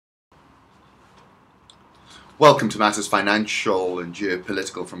Welcome to Matters Financial and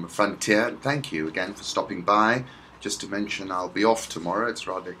Geopolitical from the Frontier, and thank you again for stopping by. Just to mention, I'll be off tomorrow. It's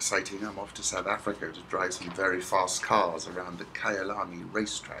rather exciting. I'm off to South Africa to drive some very fast cars around the Galana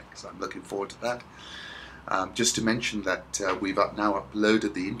racetrack, so I'm looking forward to that. Just to mention that we've now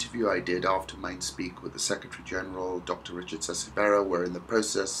uploaded the interview I did after Mindspeak with the Secretary General, Dr. Richard Tsavo. We're in the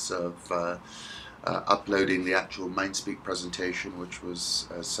process of uploading the actual Mindspeak presentation, which was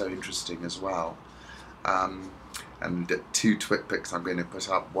so interesting as well. And two twit pics I'm going to put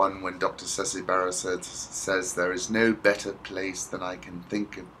up. One when Dr. Tsavo says there is no better place than I can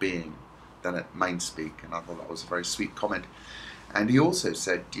think of being than at Mindspeak, and I thought that was a very sweet comment. And he also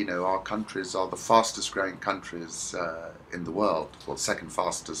said, you know, our countries are the fastest growing countries in the world, well, second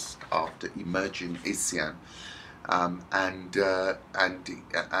fastest after emerging ASEAN, and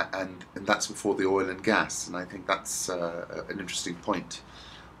that's before the oil and gas. And I think that's an interesting point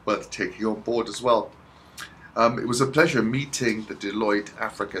worth taking on board as well. It was a pleasure meeting the Deloitte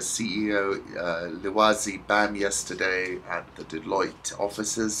Africa CEO Liwazi Bam yesterday at the Deloitte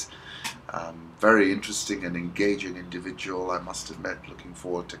offices. Very interesting and engaging individual, I must admit. Looking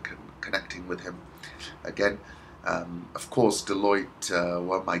forward to connecting with him again. Of course, Deloitte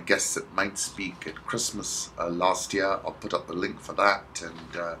were my guests at Mindspeak at Christmas last year. I'll put up the link for that.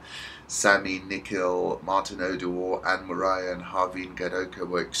 And Sammy, Nikhil, Martin Oduor, Anne Mariah and Harveen Gadoka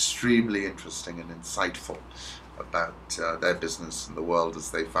were extremely interesting and insightful about their business and the world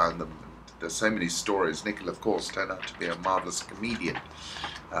as they found them. And there's so many stories. Nikhil, of course, turned out to be a marvelous comedian.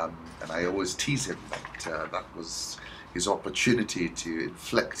 And I always tease him that that was his opportunity to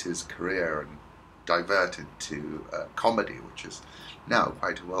inflect his career and divert into comedy, which is now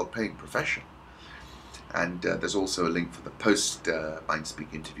quite a well-paying profession. And there's also a link for the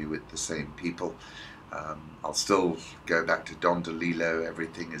post-Mindspeak interview with the same people. I'll still go back to Don DeLillo.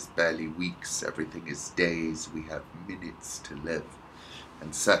 Everything is barely weeks, everything is days, we have minutes to live.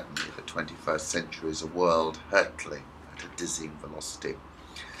 And certainly the 21st century is a world hurtling at a dizzying velocity.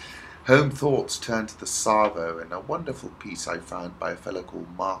 Home thoughts turn to the Tsavo, and a wonderful piece I found by a fellow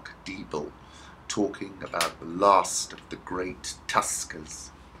called Mark Diebel, talking about the last of the great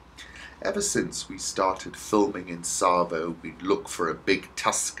Tuskers. Ever since we started filming in Tsavo, we'd look for a big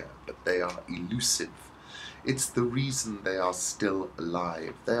tusker, but they are elusive. It's the reason they are still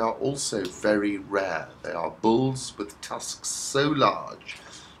alive. They are also very rare. They are bulls with tusks so large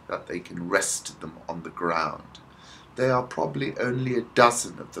that they can rest them on the ground. There are probably only a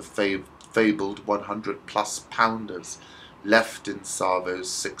dozen of the fabled 100-plus pounders left in Tsavo's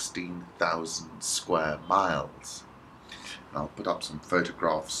 16,000 square miles. And I'll put up some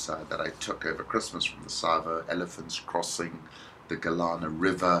photographs that I took over Christmas from the Tsavo. Elephants crossing the Galana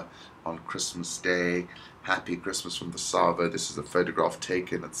River on Christmas Day. Happy Christmas from the Tsavo. This is a photograph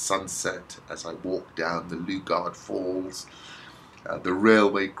taken at sunset as I walk down the Lugard Falls. The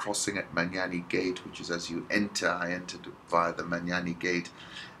railway crossing at Manyani Gate, which is as you enter. I entered via the Manyani Gate,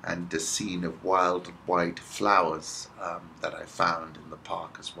 and a scene of wild white flowers that I found in the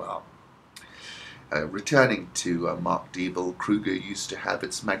park as well. Returning to Mark Diebel, Kruger used to have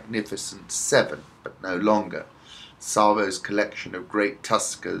its magnificent 7, but no longer. Tsavo's collection of great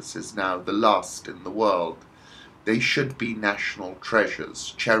tuskers is now the last in the world. They should be national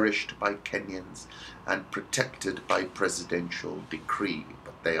treasures, cherished by Kenyans and protected by presidential decree,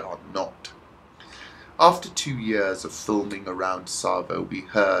 but they are not. After 2 years of filming around Tsavo, we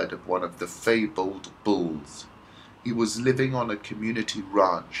heard of one of the fabled bulls. He was living on a community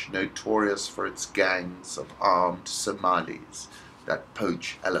ranch notorious for its gangs of armed Somalis that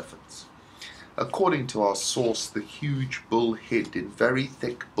poach elephants. According to our source, the huge bull hid in very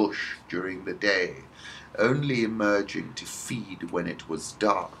thick bush during the day, only emerging to feed when it was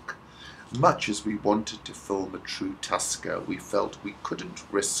dark. Much as we wanted to film a true tusker, we felt we couldn't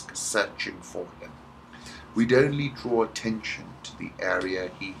risk searching for him. We'd only draw attention to the area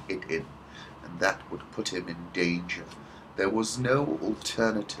he hid in, and that would put him in danger. There was no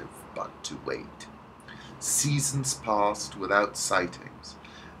alternative but to wait. Seasons passed without sightings.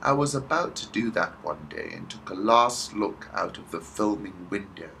 I was about to do that one day and took a last look out of the filming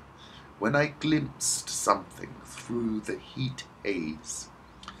window when I glimpsed something through the heat haze.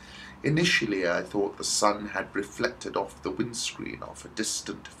 Initially I thought the sun had reflected off the windscreen of a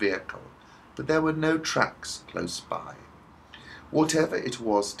distant vehicle, but there were no tracks close by. Whatever it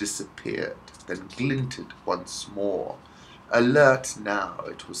was disappeared, then glinted once more. Alert now,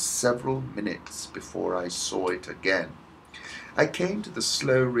 it was several minutes before I saw it again. I came to the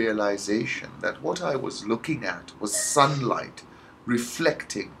slow realization that what I was looking at was sunlight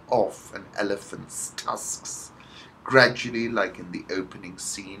reflecting off an elephant's tusks. Gradually, like in the opening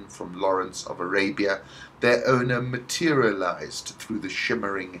scene from Lawrence of Arabia, their owner materialized through the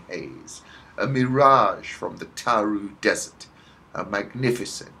shimmering haze, a mirage from the Taru Desert, a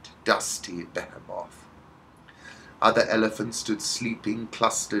magnificent, dusty behemoth. Other elephants stood sleeping,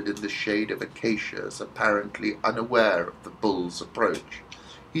 clustered in the shade of acacias, apparently unaware of the bull's approach.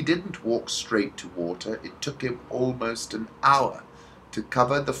 He didn't walk straight to water. It took him almost an hour to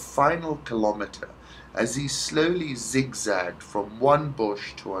cover the final kilometer as he slowly zigzagged from one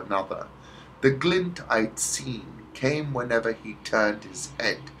bush to another. The glint I'd seen came whenever he turned his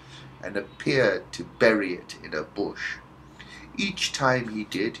head and appeared to bury it in a bush. Each time he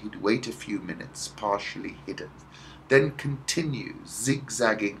did, he'd wait a few minutes, partially hidden, then continue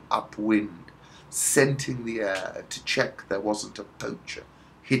zigzagging upwind, scenting the air to check there wasn't a poacher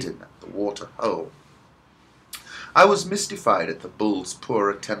hidden at the water hole. I was mystified at the bull's poor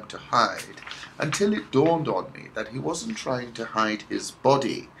attempt to hide, until it dawned on me that he wasn't trying to hide his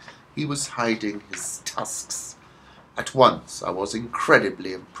body, he was hiding his tusks. At once I was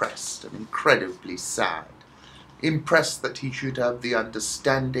incredibly impressed and incredibly sad. Impressed that he should have the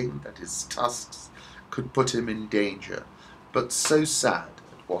understanding that his tusks could put him in danger, but so sad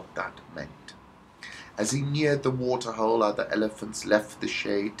at what that meant. As he neared the waterhole, other elephants left the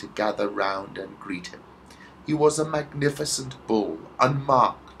shade to gather round and greet him. He was a magnificent bull,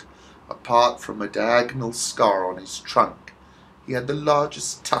 unmarked, apart from a diagonal scar on his trunk. He had the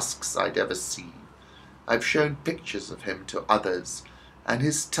largest tusks I'd ever seen. I've shown pictures of him to others, and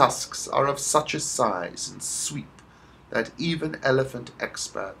his tusks are of such a size and sweep that even elephant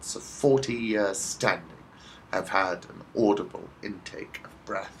experts of 40 years standing have had an audible intake of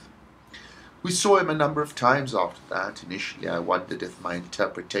breath. We saw him a number of times after that. Initially I wondered if my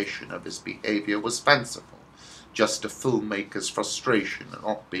interpretation of his behavior was fanciful, just a filmmaker's frustration at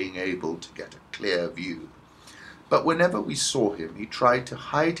not being able to get a clear view. But whenever we saw him, he tried to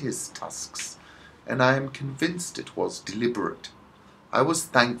hide his tusks, and I am convinced it was deliberate. I was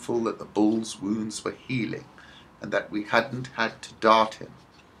thankful that the bull's wounds were healing, and that we hadn't had to dart him.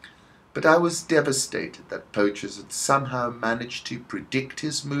 But I was devastated that poachers had somehow managed to predict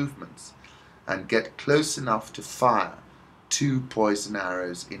his movements and get close enough to fire 2 poison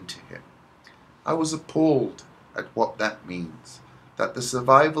arrows into him. I was appalled at what that means, that the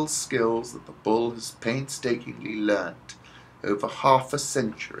survival skills that the bull has painstakingly learnt over half a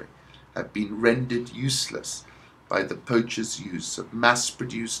century have been rendered useless by the poacher's use of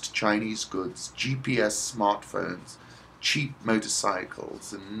mass-produced Chinese goods, GPS smartphones, cheap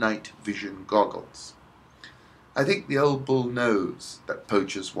motorcycles, and night vision goggles. I think the old bull knows that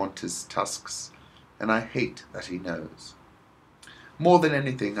poachers want his tusks, and I hate that he knows. More than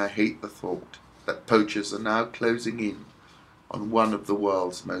anything, I hate the thought that poachers are now closing in on one of the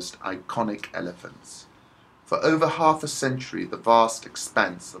world's most iconic elephants. For over half a century, the vast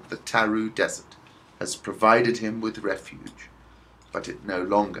expanse of the Taru Desert has provided him with refuge, but it no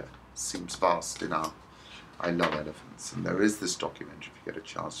longer seems vast enough. I love elephants, and there is this documentary, if you get a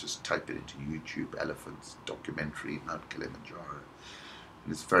chance, just type it into YouTube, elephants, documentary, Mount Kilimanjaro,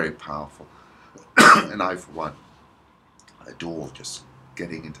 and it's very powerful. And I, for one, adore just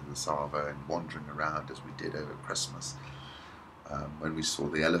getting into the Tsavo and wandering around as we did over Christmas. When we saw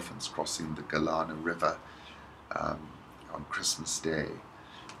the elephants crossing the Galana River on Christmas Day,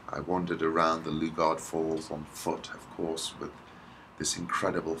 I wandered around the Lugard Falls on foot, of course, with this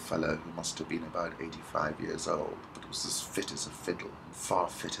incredible fellow who must have been about 85 years old, but was as fit as a fiddle and far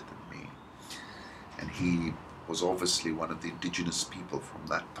fitter than me. And he was obviously one of the indigenous people from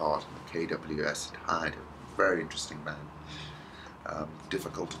that part, and the KWS had hired a very interesting man,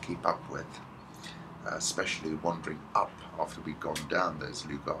 difficult to keep up with, especially wandering up after we'd gone down those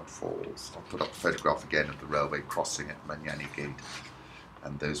Lugard Falls. I'll put up a photograph again of the railway crossing at Manyani Gate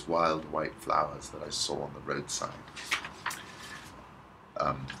and those wild white flowers that I saw on the roadside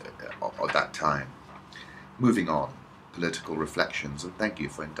at that time. Moving on, political reflections, and thank you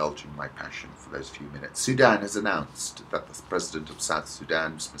for indulging my passion for those few minutes. Sudan has announced that the President of South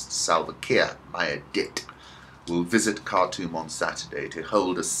Sudan, Mr. Salva Kiir Mayardit, will visit Khartoum on Saturday to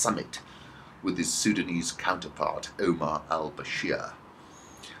hold a summit with his Sudanese counterpart, Omar al-Bashir.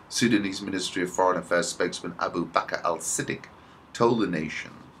 Sudanese Ministry of Foreign Affairs spokesman Abu Bakr al-Siddiq told the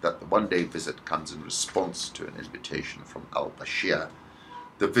nation that the one-day visit comes in response to an invitation from al-Bashir.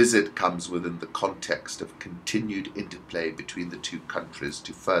 The visit comes within the context of continued interplay between the two countries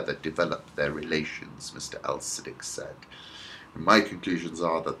to further develop their relations, Mr. al-Siddiq said. And my conclusions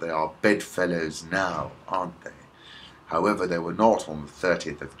are that they are bedfellows now, aren't they? However, they were not on the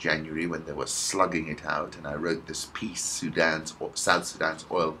 30th of January when they were slugging it out, and I wrote this piece, South Sudan's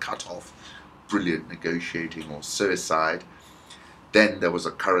oil cut-off, brilliant negotiating or suicide. Then there was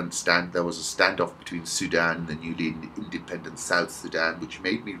a standoff between Sudan and the newly independent South Sudan, which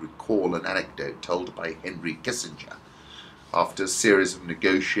made me recall an anecdote told by Henry Kissinger after a series of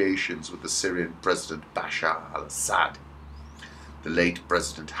negotiations with the Syrian President Bashar al-Assad, the late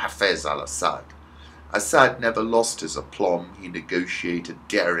President Hafez al-Assad. Assad never lost his aplomb. He negotiated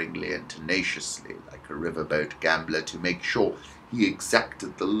daringly and tenaciously, like a riverboat gambler, to make sure he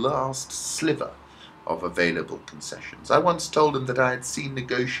exacted the last sliver of available concessions. I once told him that I had seen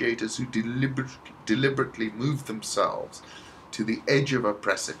negotiators who deliberately moved themselves to the edge of a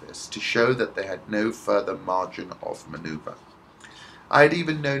precipice to show that they had no further margin of maneuver. I had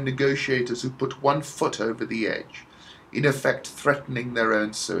even known negotiators who put one foot over the edge, in effect threatening their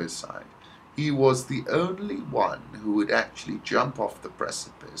own suicide. He was the only one who would actually jump off the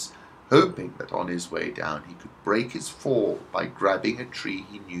precipice, hoping that on his way down he could break his fall by grabbing a tree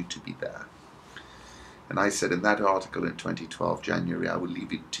he knew to be there. And I said in that article in 2012, January, I will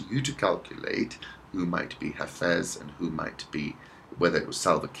leave it to you to calculate who might be Hafez and who might be, whether it was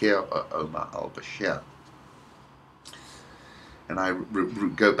Salva Kiir or Omar al-Bashir. And I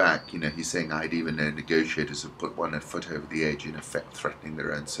go back, he's saying I'd even known negotiators who put one foot over the edge, in effect threatening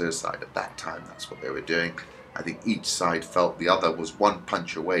their own suicide. At that time, that's what they were doing. I think each side felt the other was one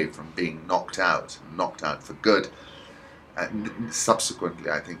punch away from being knocked out for good. And subsequently,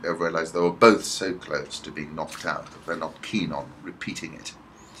 I think they realized they were both so close to being knocked out that they're not keen on repeating it.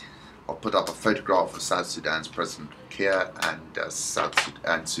 I'll put up a photograph of South Sudan's President Kiir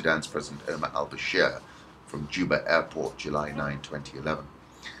and Sudan's President Omar al-Bashir from Juba Airport, July 9, 2011.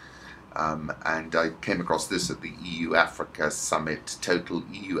 And I came across this at the EU-Africa Summit. Total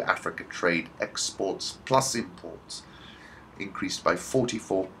EU-Africa trade exports plus imports increased by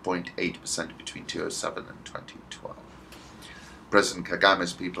 44.8% between 2007 and 2012. President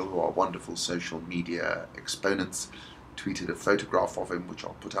Kagame's people, who are wonderful social media exponents, tweeted a photograph of him, which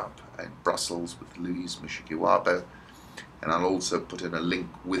I'll put up, in Brussels with Louise Mushikiwabo, and I'll also put in a link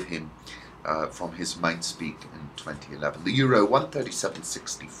with him from his Mindspeak in 2011. The euro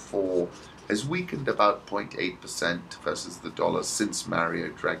 137.64 has weakened about 0.8% versus the dollar since Mario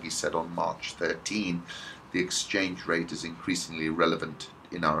Draghi said on March 13 the exchange rate is increasingly relevant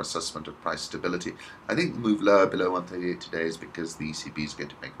in our assessment of price stability. I think the move lower below 138 today is because the ECB is going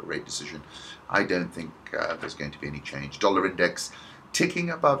to make a rate decision. I don't think there's going to be any change. Dollar index ticking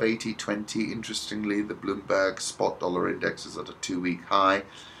above 80.20. Interestingly, the Bloomberg spot dollar index is at a 2-week high.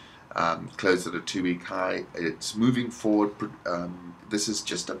 Closed at a 2-week high. It's moving forward. This is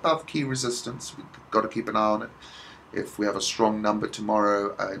just above key resistance. We've got to keep an eye on it. If we have a strong number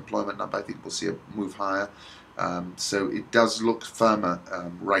tomorrow, employment number, I think we'll see a move higher. So it does look firmer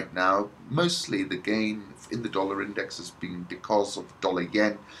right now. Mostly the gain in the dollar index has been because of dollar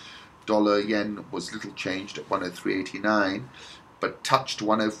yen. Dollar yen was little changed at 103.89, but touched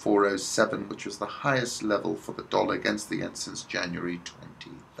 104.07, which was the highest level for the dollar against the yen since January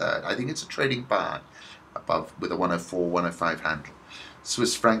 23rd. I think it's a trading buy above with a 104, 105 handle.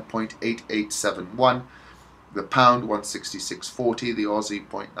 Swiss franc 0.8871, the pound 166.40, the Aussie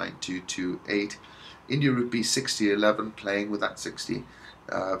 0.9228. India rupee 60.11, playing with that 60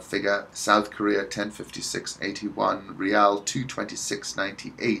 figure. South Korea 1056.81, Real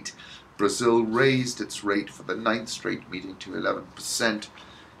 226.98. Brazil raised its rate for the 9th straight meeting to 11%.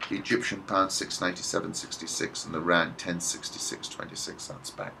 The Egyptian pound 697.66 and the rand 1066.26.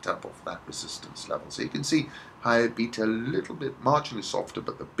 That's backed up off that resistance level. So you can see higher beta, a little bit marginally softer,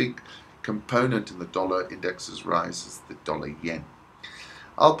 but the big component in the dollar index's rise is the dollar yen.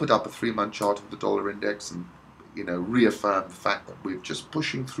 I'll put up a 3-month chart of the dollar index and reaffirm the fact that we're just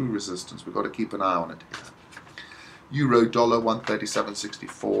pushing through resistance. We've got to keep an eye on it here. Euro dollar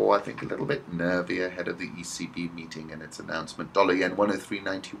 137.64, I think a little bit nervy ahead of the ECB meeting and its announcement. Dollar yen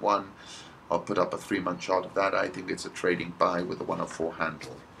 103.91. I'll put up a 3-month chart of that. I think it's a trading buy with a 104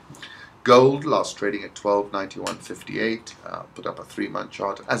 handle. Gold last trading at 1291.58. I'll put up a 3-month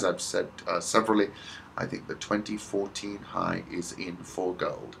chart. As I've said severally, I think the 2014 high is in for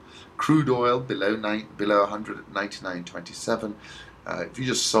gold. Crude oil below 100 at 99.27. If you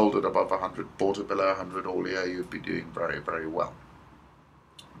just sold it above 100, bought it below 100 all year, you'd be doing very, very well.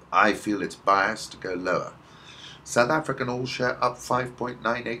 I feel it's biased to go lower. South African oil share up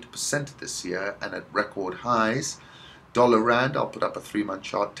 5.98% this year and at record highs. Dollar rand, I'll put up a 3-month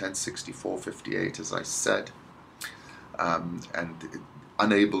chart, 1064.58 as I said. And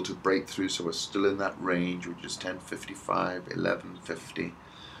unable to break through, so we're still in that range, which is 1055, 1150,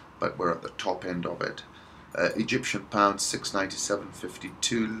 but we're at the top end of it. Egyptian pound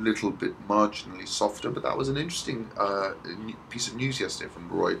 697.52, little bit marginally softer, but that was an interesting piece of news yesterday from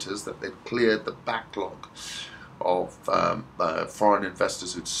Reuters that they've cleared the backlog of foreign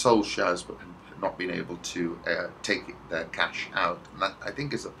investors who'd sold shares but had not been able to take their cash out, and that I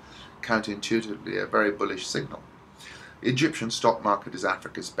think is counterintuitively a very bullish signal. The Egyptian stock market is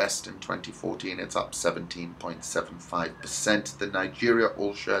Africa's best in 2014. It's up 17.75%. The Nigeria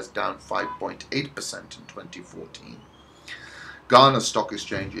All Shares down 5.8% in 2014. Ghana Stock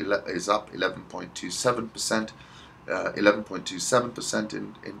Exchange is up 11.27%. 11.27%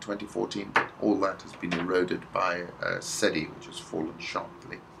 in 2014. All that has been eroded by SEDI, which has fallen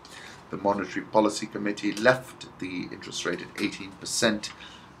sharply. The Monetary Policy Committee left the interest rate at 18%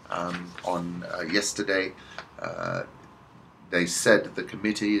 on yesterday. They said the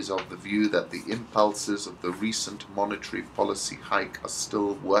committee is of the view that the impulses of the recent monetary policy hike are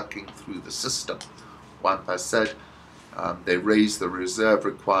still working through the system. Wampa said they raised the reserve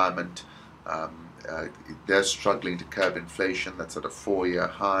requirement. They're struggling to curb inflation. That's at a 4-year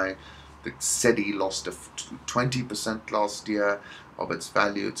high. The SEDI lost 20% last year of its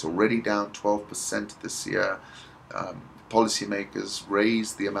value. It's already down 12% this year. Policymakers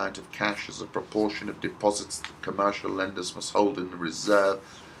raised the amount of cash as a proportion of deposits that commercial lenders must hold in the reserve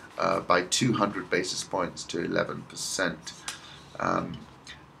by 200 basis points to 11%.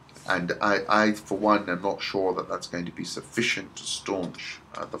 And I, for one, am not sure that that's going to be sufficient to staunch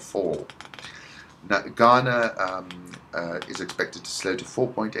the fall. Now, Ghana is expected to slow to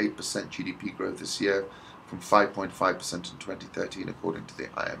 4.8% GDP growth this year from 5.5% in 2013, according to the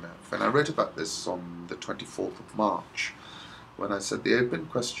IMF. And I wrote about this on the 24th of March, when I said the open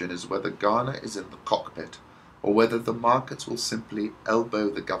question is whether Ghana is in the cockpit or whether the markets will simply elbow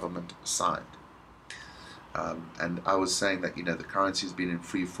the government aside. And I was saying that, the currency has been in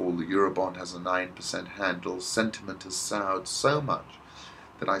free fall. The Eurobond has a 9% handle. Sentiment has soured so much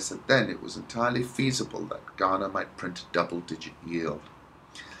that I said then it was entirely feasible that Ghana might print a double-digit yield.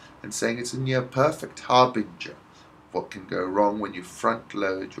 And saying it's a near-perfect harbinger of what can go wrong when you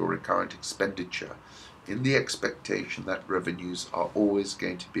front-load your recurrent expenditure in the expectation that revenues are always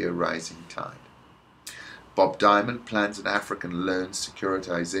going to be a rising tide. Bob Diamond plans an African loan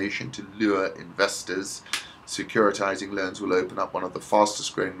securitization to lure investors. Securitizing loans will open up one of the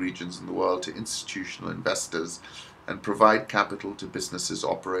fastest growing regions in the world to institutional investors and provide capital to businesses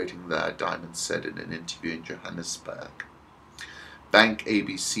operating there, Diamond said in an interview in Johannesburg. Bank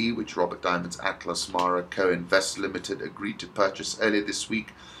ABC, which Robert Diamond's Atlas Mara Co-Invest Limited agreed to purchase earlier this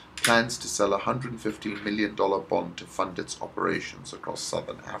week, plans to sell a $115 million bond to fund its operations across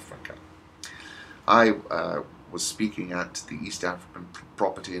southern Africa. I was speaking at the East African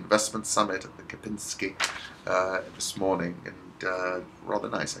Property Investment Summit at the Kempinski this morning, and rather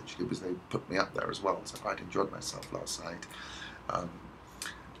nice actually, because they put me up there as well, so I quite enjoyed myself last night.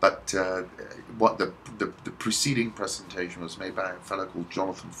 But what the preceding presentation was made by a fellow called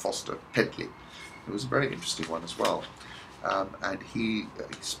Jonathan Foster Pedley. It was a very interesting one as well. And he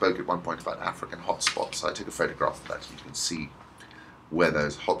spoke at one point about African hotspots. So I took a photograph of that so you can see where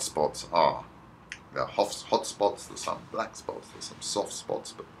those hotspots are. There are hotspots, there's some black spots, there's some soft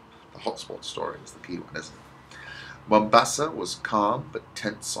spots, but the hotspot story is the key one, isn't it? Mombasa was calm but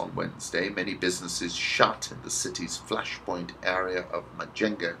tense on Wednesday. Many businesses shut in the city's flashpoint area of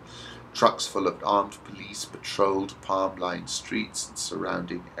Majengo. Trucks full of armed police patrolled palm-lined streets and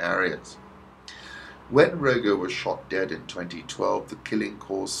surrounding areas. When Rogo was shot dead in 2012, the killing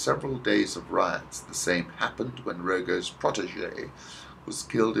caused several days of riots. The same happened when Rogo's protege was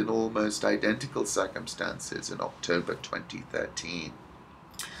killed in almost identical circumstances in October 2013.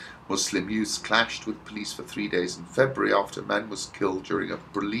 Muslim youths clashed with police for 3 days in February after a man was killed during a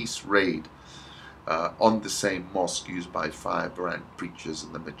police raid on the same mosque used by firebrand preachers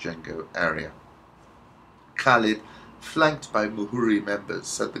in the Majengo area. Khalid, flanked by Muhuri members,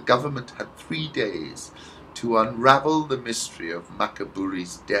 said the government had 3 days to unravel the mystery of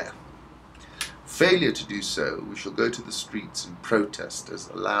Makaburi's death. Failure to do so, we shall go to the streets and protest as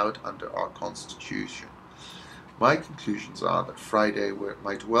allowed under our constitution. My conclusions are that Friday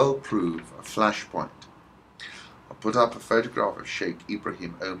might well prove a flashpoint. I'll put up a photograph of Sheikh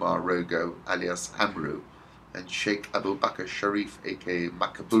Ibrahim Omar Rogo alias Amru and Sheikh Abu Bakr Sharif aka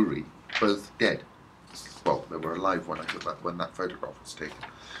Makaburi, both dead. Well, they were alive when that photograph was taken.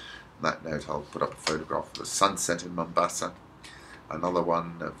 On that note, I'll put up a photograph of the sunset in Mombasa, another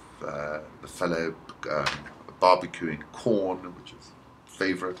one of the fellow barbecuing corn, which is a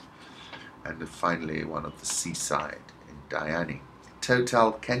favourite, and finally one of the seaside in Diani.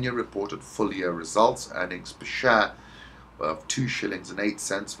 Total Kenya reported full year results. Earnings per share of 2 shillings and 8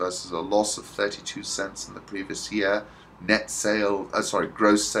 cents versus a loss of 32 cents in the previous year.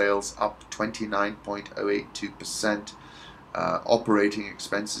 Gross sales up 29.082%. Operating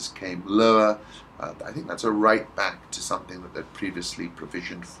expenses came lower. I think that's a right back to something that they'd previously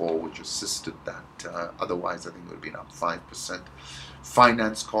provisioned for, which assisted that. Otherwise, I think it would have been up 5%.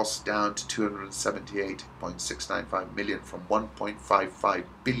 Finance costs down to 278.695 million from 1.55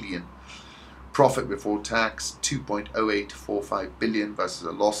 billion. Profit before tax 2.0845 billion versus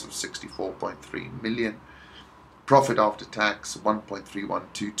a loss of 64.3 million. Profit after tax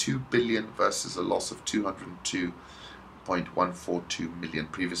 1.3122 billion versus a loss of 202.142 million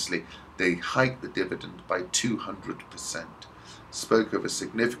previously. They hiked the dividend by 200%. Spoke of a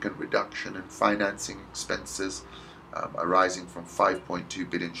significant reduction in financing expenses, arising from 5.2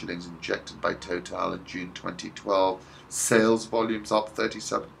 billion shillings injected by Total in June 2012. Sales volumes up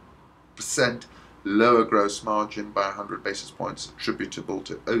 37%. Lower gross margin by 100 basis points attributable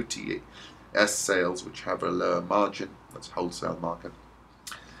to OTS sales, which have a lower margin. That's wholesale market.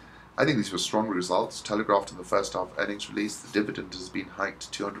 I think these were strong results. Telegraphed in the first half earnings release, the dividend has been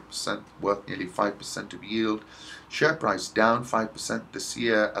hiked 200%, worth nearly 5% of yield. Share price down 5% this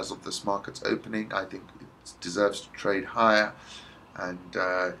year as of this market's opening. I think it deserves to trade higher, and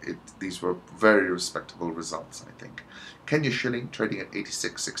these were very respectable results, I think. Kenya shilling trading at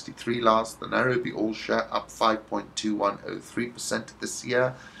 86.63 last. The Nairobi All Share up 5.2103% this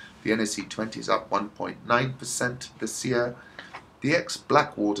year. The NSE 20 is up 1.9% this year. The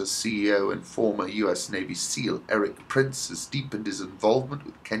ex-Blackwater CEO and former US Navy SEAL Eric Prince has deepened his involvement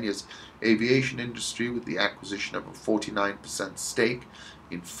with Kenya's aviation industry with the acquisition of a 49% stake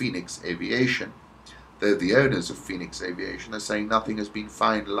in Phoenix Aviation. Though the owners of Phoenix Aviation are saying nothing has been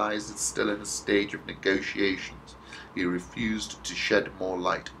finalized, it's still in a stage of negotiations. He refused to shed more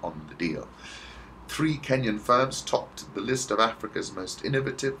light on the deal. 3 Kenyan firms topped the list of Africa's most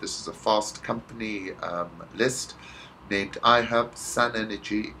innovative. This is a Fast Company list, named iHub, Sun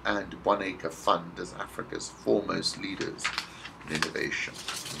Energy, and One Acre Fund as Africa's foremost leaders in innovation.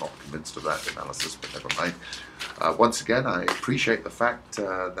 I'm not convinced of that analysis, but never mind. Once again, I appreciate the fact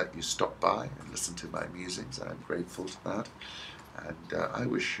that you stopped by and listened to my musings. I'm grateful to that. And I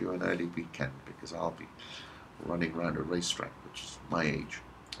wish you an early weekend, because I'll be running around a racetrack, which is my age.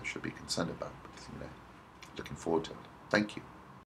 I should be concerned about, but looking forward to it. Thank you.